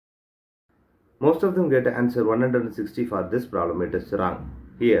Most of them get answer 160 for this problem. It is wrong.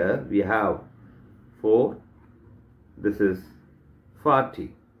 Here we have 4. This is 40.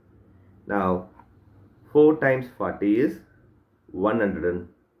 Now 4 times 40 is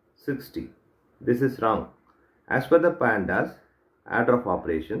 160. This is wrong. As per the PEMDAS order of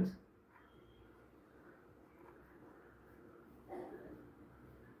operations,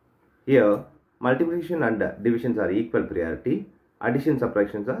 here multiplication and divisions are equal priority. Addition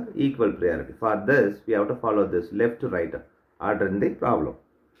subtractions are equal priority. For this, we have to follow this left to right order in the problem.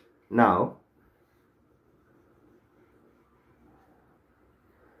 Now,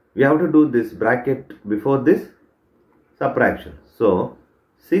 we have to do this bracket before this subtraction. So,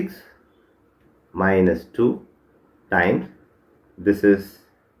 6 minus 2 times this is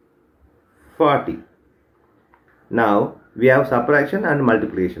 40. Now, we have subtraction and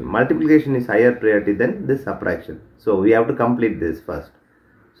multiplication. Multiplication is higher priority than this subtraction. So, we have to complete this first.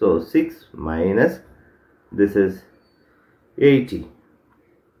 So, 6 minus this is 80.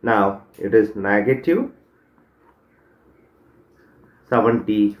 Now, it is negative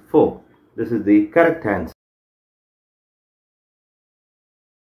 74. This is the correct answer.